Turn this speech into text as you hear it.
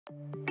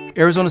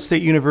Arizona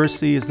State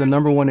University is the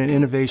 #1 in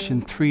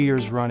innovation 3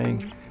 years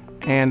running,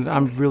 and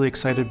I'm really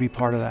excited to be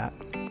part of that.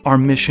 Our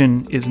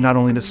mission is not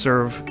only to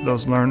serve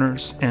those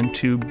learners and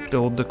to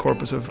build the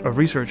corpus of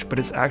research, but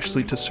it's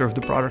actually to serve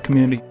the broader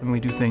community. And we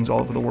do things all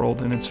over the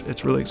world, and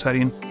it's really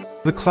exciting.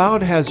 The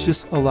cloud has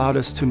just allowed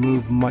us to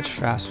move much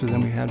faster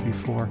than we had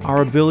before.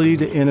 Our ability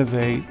to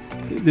innovate,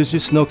 there's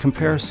just no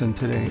comparison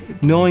today.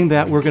 Knowing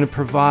that we're going to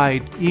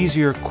provide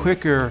easier,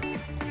 quicker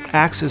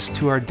access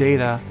to our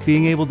data,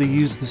 being able to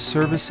use the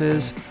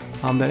services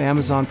that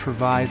Amazon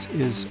provides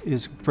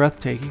is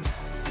breathtaking.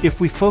 If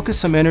we focus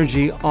some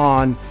energy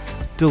on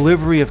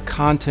delivery of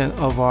content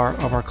of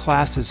our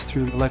classes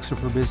through Alexa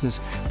for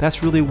Business,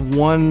 that's really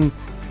one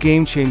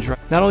game changer.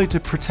 Not only to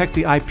protect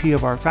the IP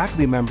of our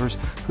faculty members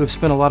who have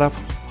spent a lot of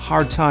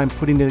hard time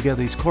putting together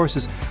these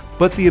courses,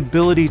 but the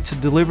ability to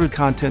deliver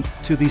content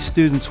to these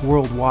students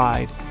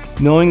worldwide.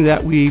 Knowing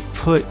that we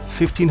put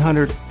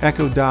 1,500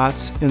 Echo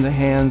Dots in the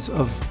hands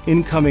of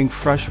incoming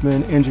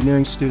freshman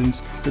engineering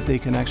students that they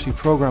can actually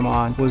program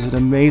on was an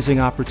amazing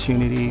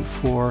opportunity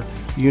for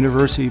the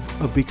university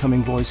of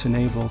becoming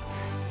voice-enabled.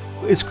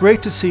 It's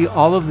great to see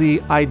all of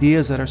the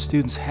ideas that our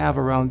students have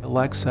around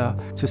Alexa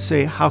to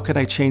say, how can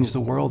I change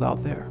the world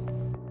out there?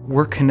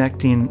 We're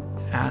connecting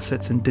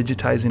assets and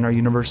digitizing our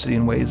university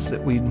in ways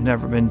that we've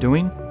never been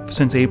doing.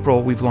 Since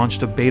April, we've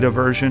launched a beta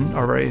version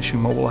of our ASU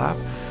mobile app.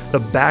 The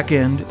back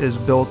end is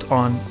built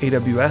on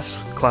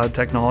AWS cloud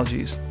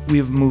technologies.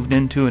 We've moved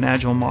into an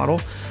agile model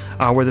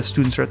where the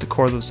students are at the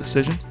core of those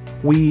decisions.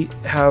 We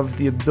have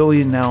the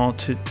ability now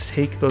to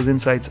take those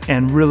insights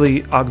and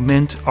really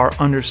augment our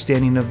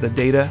understanding of the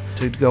data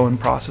to go and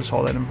process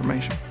all that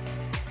information.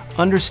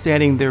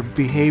 Understanding their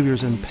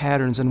behaviors and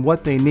patterns and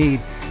what they need,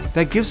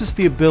 that gives us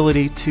the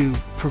ability to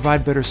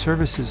provide better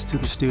services to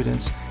the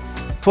students.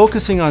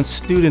 Focusing on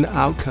student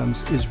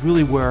outcomes is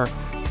really where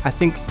I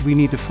think we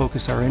need to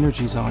focus our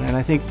energies on, and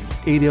I think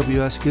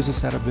AWS gives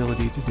us that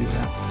ability to do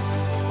that.